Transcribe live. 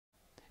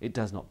It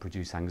does not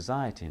produce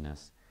anxiety in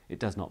us. It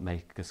does not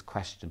make us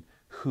question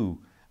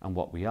who and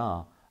what we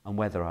are, and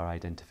whether our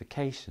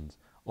identifications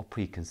or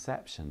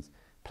preconceptions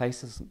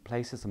place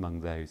us among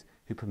those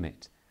who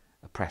permit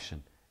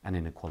oppression and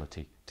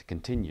inequality to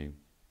continue.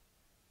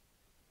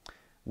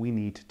 We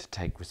need to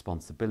take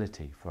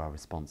responsibility for our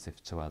responses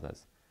to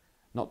others,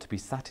 not to be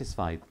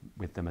satisfied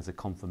with them as a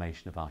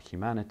confirmation of our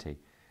humanity,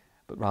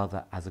 but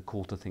rather as a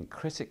call to think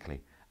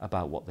critically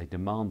about what they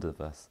demand of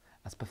us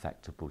as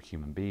perfectible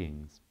human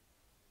beings.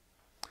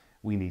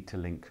 We need to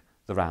link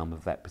the realm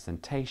of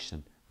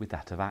representation with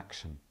that of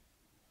action,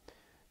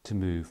 to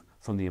move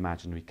from the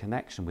imaginary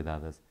connection with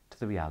others to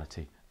the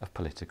reality of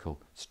political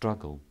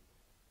struggle.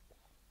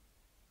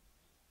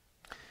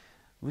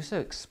 Rousseau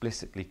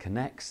explicitly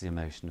connects the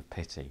emotion of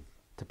pity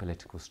to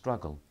political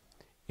struggle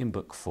in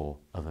Book 4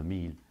 of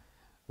Emile,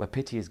 where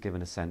pity is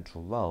given a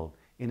central role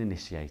in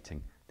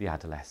initiating the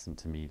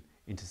adolescent Emile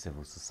into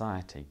civil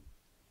society.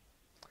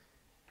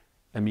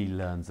 Emile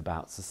learns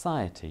about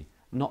society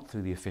not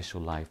through the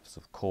official lives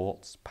of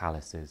courts,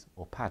 palaces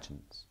or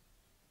pageants,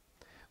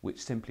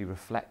 which simply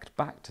reflect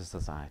back to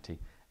society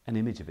an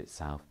image of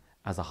itself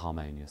as a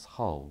harmonious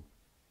whole.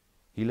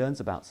 He learns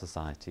about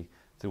society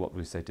through what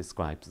Rousseau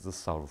describes as a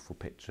sorrowful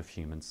picture of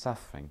human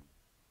suffering.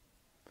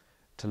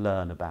 To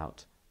learn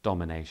about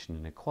domination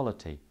and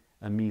equality,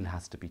 Emile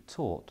has to be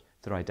taught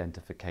through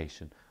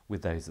identification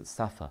with those that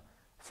suffer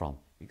from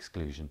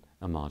exclusion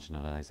and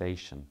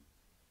marginalisation.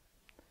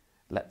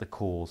 Let the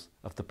cause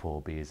of the poor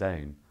be his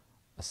own,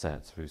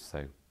 asserts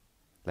Rousseau.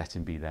 Let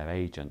him be their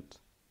agent.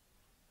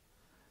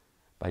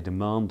 By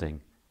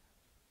demanding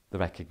the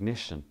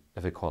recognition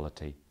of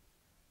equality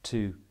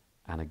to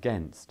and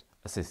against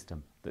a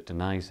system that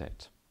denies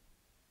it.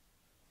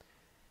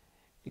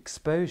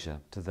 Exposure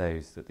to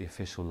those that the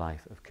official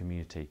life of the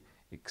community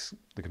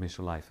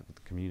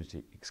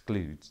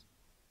excludes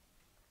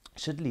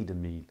should lead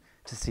Emile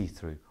to see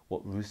through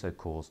what Rousseau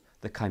calls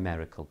the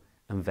chimerical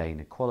and vain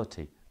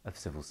equality of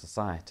civil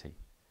society,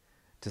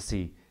 to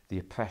see the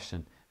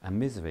oppression and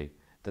misery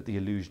that the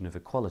illusion of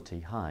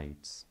equality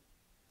hides,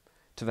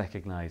 to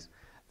recognise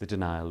the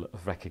denial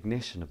of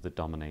recognition of the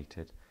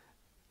dominated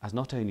as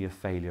not only a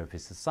failure of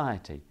his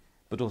society,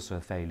 but also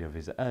a failure of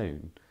his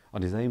own,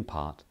 on his own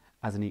part,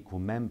 as an equal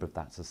member of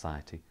that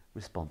society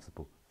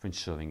responsible for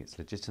ensuring its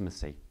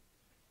legitimacy.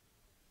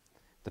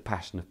 The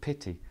passion of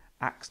pity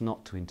acts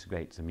not to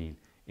integrate Emile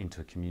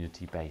into a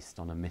community based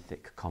on a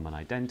mythic common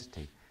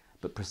identity,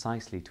 but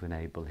precisely to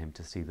enable him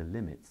to see the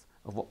limits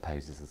of what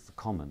poses as the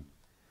common,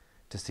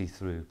 to see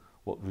through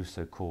what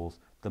Rousseau calls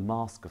the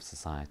mask of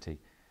society,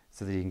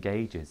 so that he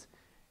engages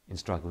in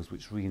struggles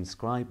which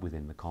reinscribe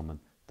within the common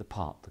the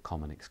part the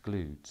common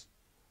excludes,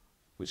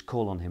 which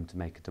call on him to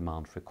make a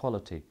demand for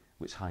equality,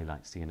 which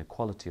highlights the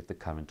inequality of the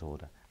current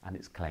order and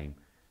its claim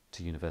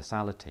to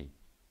universality.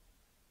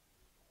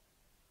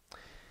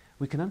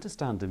 We can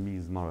understand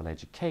Emile's moral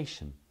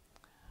education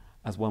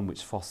as one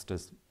which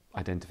fosters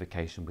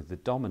identification with the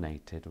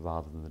dominated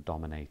rather than the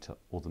dominator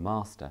or the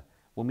master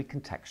when we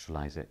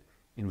contextualise it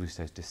in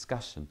Rousseau's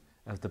discussion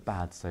of the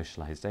bad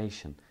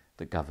socialisation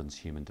that governs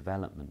human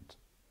development.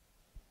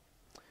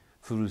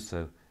 For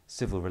Rousseau,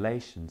 civil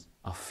relations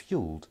are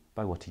fuelled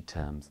by what he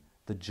terms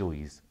the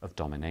joys of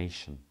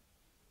domination,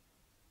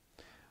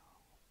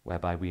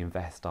 whereby we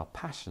invest our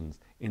passions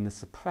in the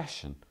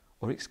suppression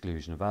or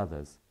exclusion of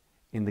others,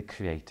 in the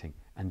creating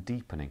and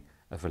deepening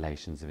of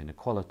relations of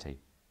inequality,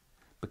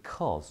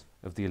 because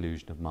of the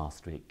illusion of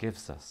mastery it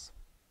gives us.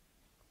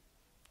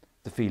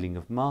 The feeling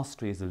of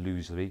mastery is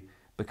illusory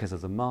because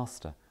as a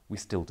master we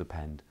still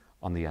depend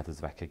on the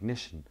other's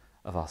recognition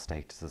of our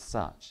status as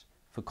such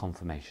for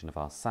confirmation of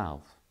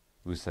ourself.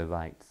 Rousseau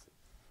writes,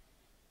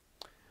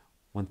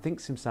 "One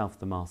thinks himself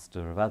the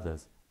master of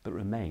others but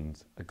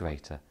remains a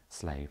greater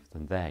slave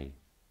than they.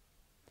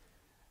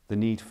 The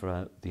need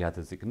for the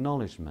other's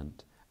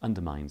acknowledgement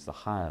undermines the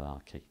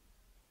hierarchy.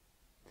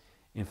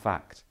 In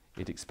fact,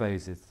 it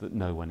exposes that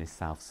no one is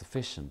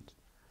self-sufficient.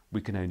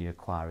 We can only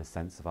acquire a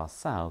sense of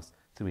ourselves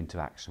through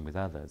interaction with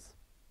others.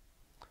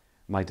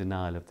 My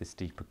denial of this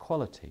deeper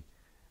quality,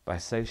 by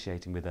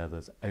associating with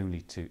others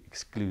only to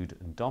exclude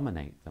and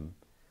dominate them,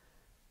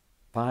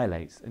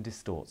 violates and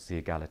distorts the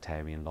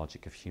egalitarian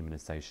logic of human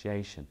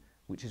association,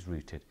 which is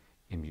rooted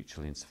in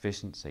mutual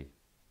insufficiency.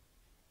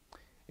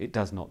 It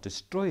does not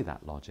destroy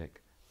that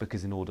logic,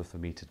 because in order for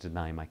me to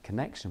deny my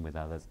connection with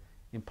others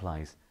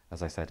implies,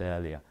 as I said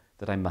earlier,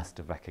 that I must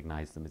have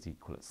recognised them as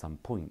equal at some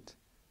point.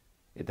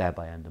 It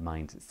thereby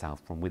undermines itself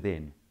from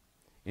within.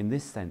 In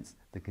this sense,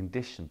 the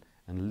condition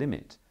and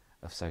limit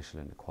of social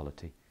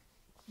inequality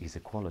is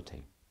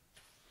equality."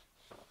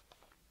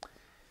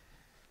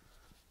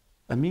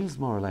 Emile's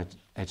moral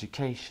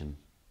education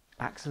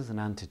acts as an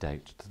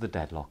antidote to the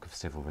deadlock of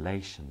civil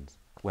relations,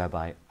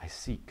 whereby I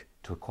seek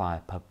to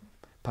acquire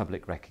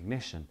public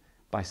recognition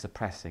by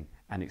suppressing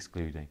and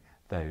excluding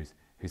those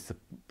who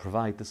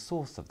provide the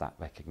source of that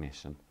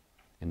recognition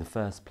in the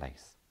first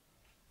place,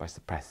 by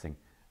suppressing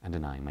and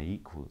denying my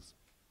equals.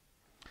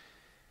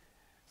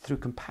 Through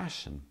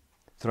compassion,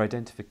 through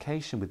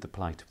identification with the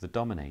plight of the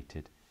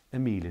dominated,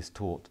 Emile is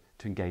taught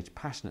to engage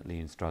passionately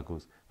in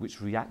struggles which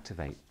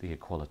reactivate the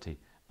equality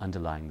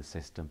underlying the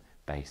system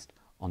based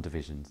on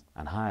divisions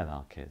and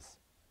hierarchies.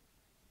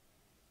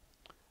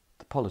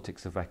 The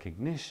politics of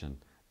recognition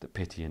that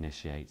pity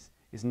initiates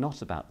is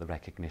not about the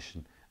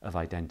recognition of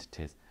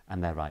identities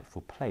and their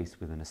rightful place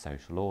within a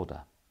social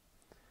order.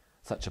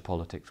 Such a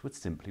politics would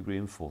simply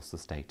reinforce the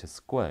status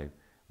quo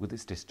with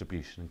its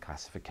distribution and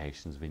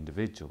classifications of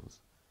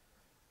individuals.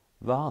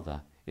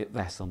 Rather, it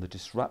rests on the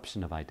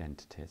disruption of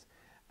identities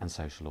and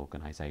social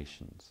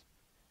organisations.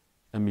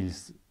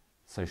 Emile's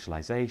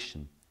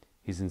socialisation,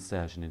 his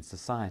insertion in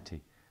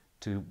society,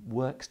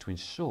 works to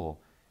ensure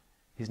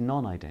his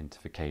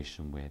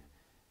non-identification with,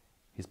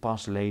 his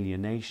partial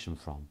alienation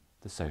from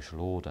the social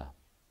order.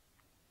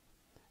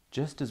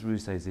 Just as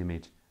Rousseau's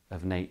image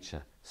of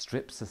nature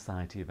strips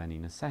society of any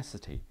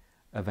necessity,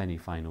 of any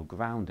final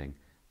grounding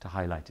to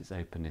highlight its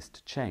openness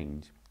to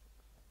change,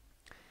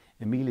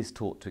 Emile is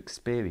taught to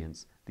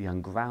experience the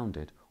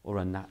ungrounded or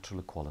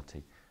unnatural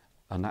quality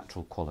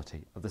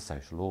of the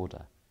social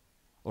order,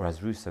 or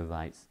as Rousseau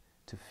writes,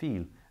 to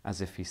feel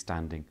as if he's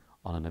standing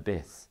on an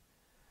abyss,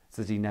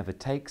 so that he never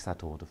takes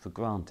that order for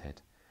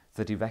granted,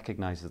 so that he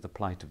recognises the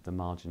plight of the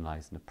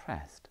marginalised and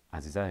oppressed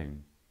as his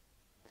own.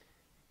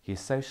 He is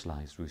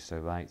socialised, Rousseau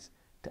writes,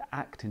 to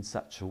act in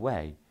such a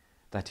way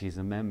that he is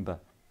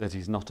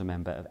not a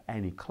member of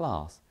any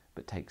class,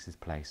 but takes his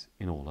place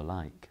in all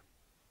alike.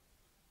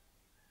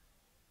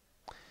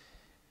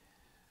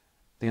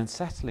 The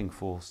unsettling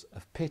force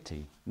of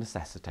pity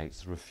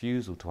necessitates the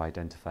refusal to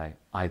identify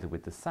either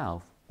with the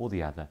self or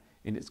the other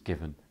in its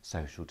given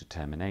social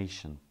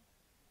determination.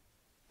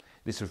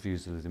 This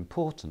refusal is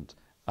important,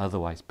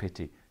 otherwise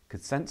pity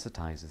could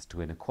sensitise us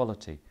to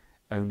inequality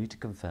only to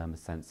confirm a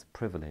sense of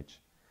privilege,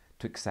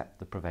 to accept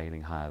the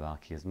prevailing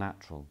hierarchy as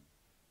natural.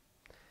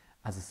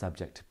 As a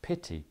subject of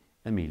pity,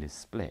 Emile is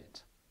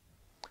split,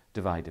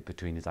 divided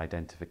between his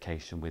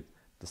identification with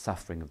the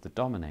suffering of the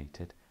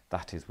dominated,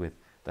 that is, with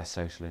their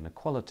social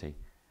inequality,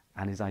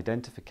 and his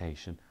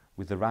identification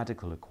with the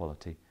radical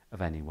equality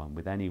of anyone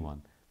with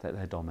anyone that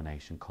their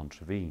domination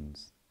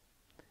contravenes.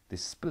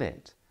 This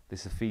split,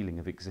 this feeling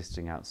of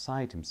existing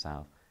outside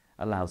himself,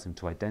 allows him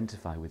to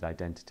identify with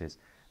identities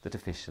that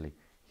officially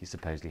he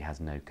supposedly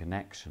has no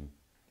connection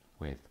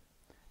with,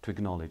 to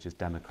acknowledge as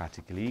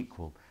democratically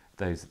equal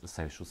those that the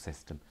social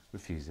system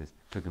refuses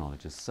to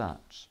acknowledge as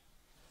such.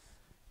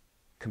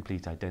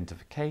 Complete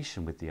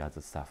identification with the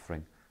other's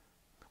suffering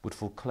would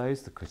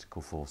foreclose the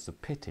critical force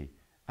of pity,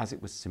 as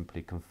it would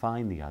simply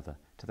confine the other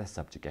to their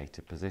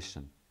subjugated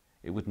position.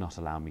 It would not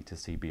allow me to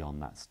see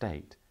beyond that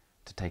state,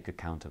 to take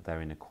account of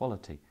their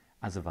inequality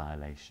as a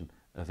violation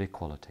of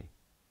equality.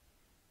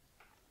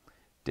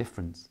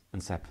 Difference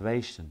and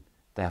separation,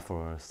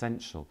 therefore, are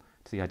essential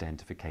to the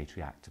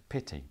identificatory act of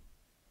pity.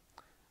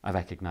 I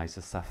recognise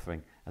the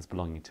suffering as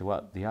belonging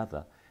to the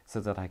other, so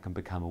that I can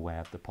become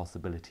aware of the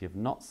possibility of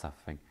not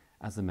suffering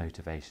as the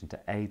motivation to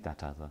aid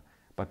that other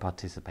by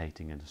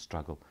participating in a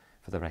struggle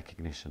for the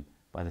recognition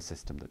by the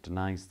system that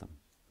denies them.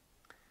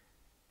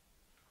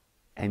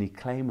 Any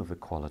claim of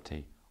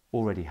equality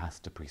already has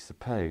to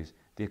presuppose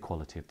the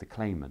equality of the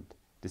claimant,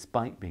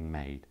 despite being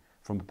made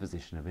from a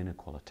position of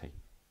inequality.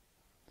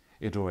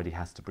 It already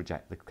has to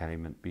project the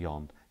claimant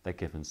beyond their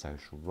given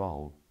social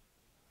role.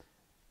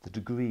 The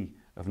degree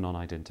of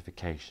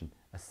non-identification,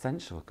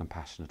 essential for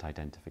compassionate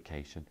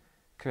identification,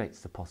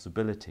 creates the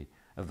possibility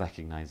of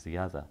recognising the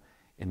other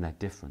in their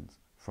difference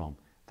from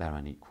their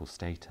unequal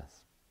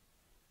status.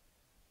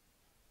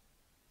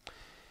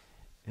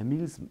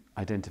 Emile's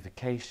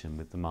identification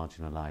with the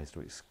marginalised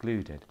or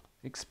excluded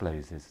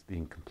exposes the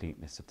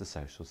incompleteness of the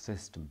social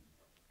system,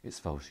 its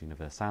false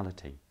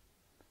universality.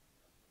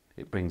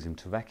 It brings him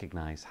to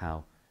recognise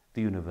how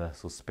the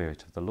universal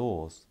spirit of the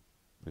laws,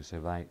 Rousseau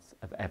writes,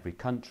 of every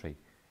country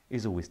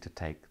is always to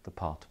take the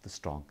part of the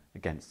strong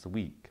against the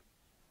weak,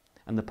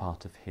 and the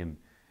part of him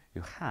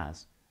who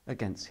has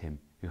against him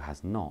who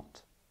has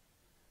not.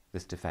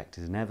 This defect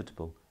is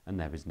inevitable, and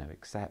there is no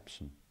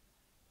exception.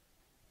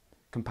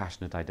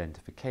 Compassionate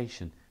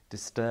identification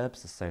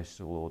disturbs the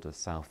social order's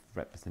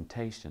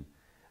self-representation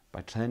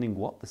by turning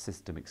what the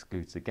system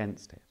excludes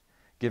against it,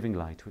 giving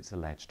light to its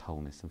alleged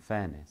wholeness and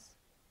fairness.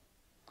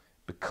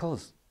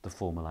 Because the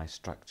formalised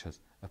structures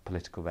of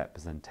political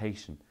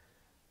representation,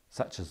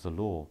 such as the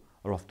law,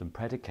 are often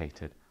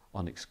predicated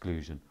on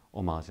exclusion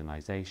or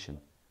marginalisation,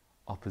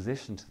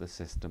 opposition to the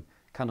system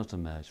cannot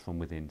emerge from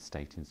within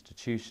state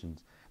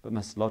institutions, but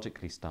must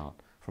logically start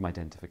from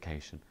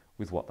identification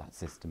with what that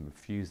system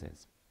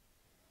refuses.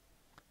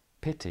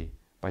 Pity,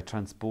 by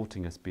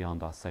transporting us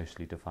beyond our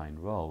socially defined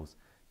roles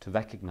to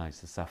recognise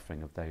the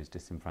suffering of those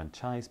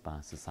disenfranchised by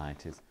our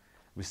societies,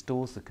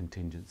 restores the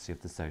contingency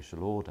of the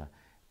social order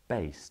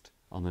based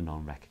on the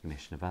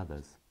non-recognition of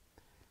others.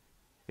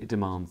 It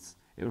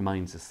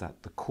reminds us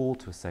that the call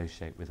to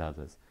associate with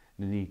others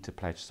and the need to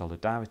pledge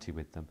solidarity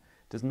with them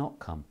does not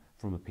come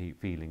from a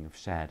feeling of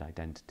shared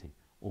identity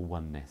or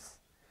oneness,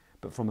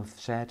 but from a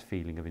shared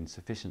feeling of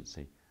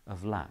insufficiency,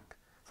 of lack,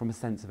 from a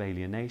sense of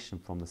alienation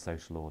from the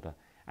social order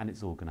and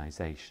its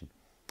organisation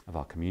of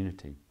our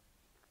community.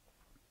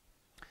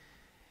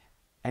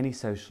 Any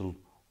social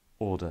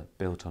order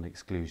built on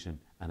exclusion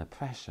and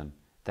oppression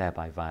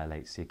thereby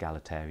violates the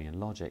egalitarian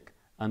logic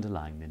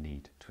underlying the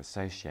need to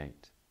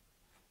associate.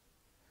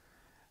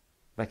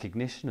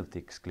 Recognition of the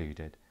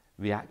excluded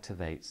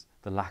reactivates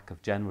the lack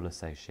of general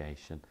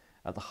association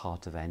at the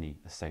heart of any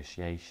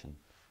association.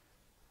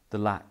 The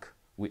lack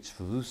which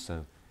for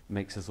Rousseau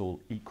makes us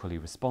all equally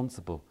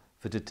responsible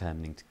for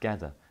determining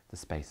together the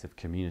space of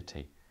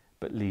community,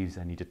 but leaves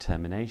any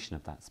determination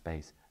of that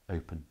space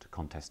open to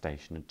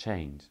contestation and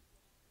change.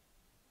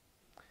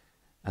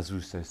 As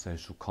Rousseau's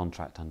social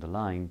contract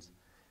underlines,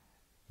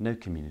 no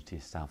community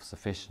is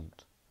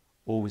self-sufficient,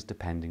 always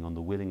depending on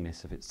the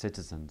willingness of its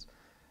citizens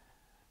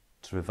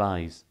to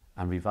revise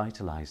and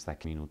revitalise their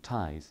communal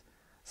ties,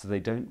 so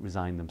they don't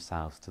resign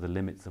themselves to the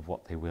limits of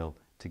what they will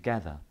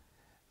together,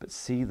 but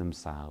see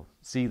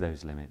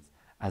those limits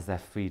as their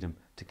freedom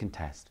to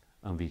contest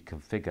and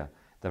reconfigure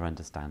their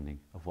understanding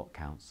of what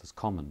counts as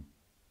common.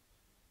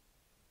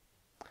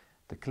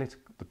 The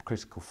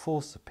critical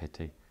force of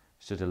pity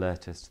should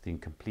alert us to the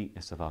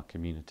incompleteness of our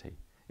community,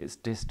 its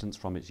distance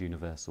from its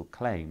universal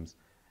claims,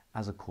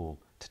 as a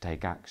call to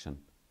take action,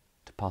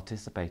 to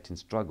participate in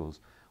struggles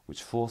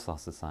which force our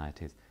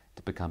societies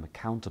to become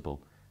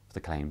accountable for the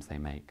claims they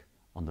make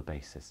on the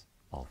basis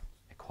of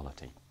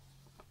equality.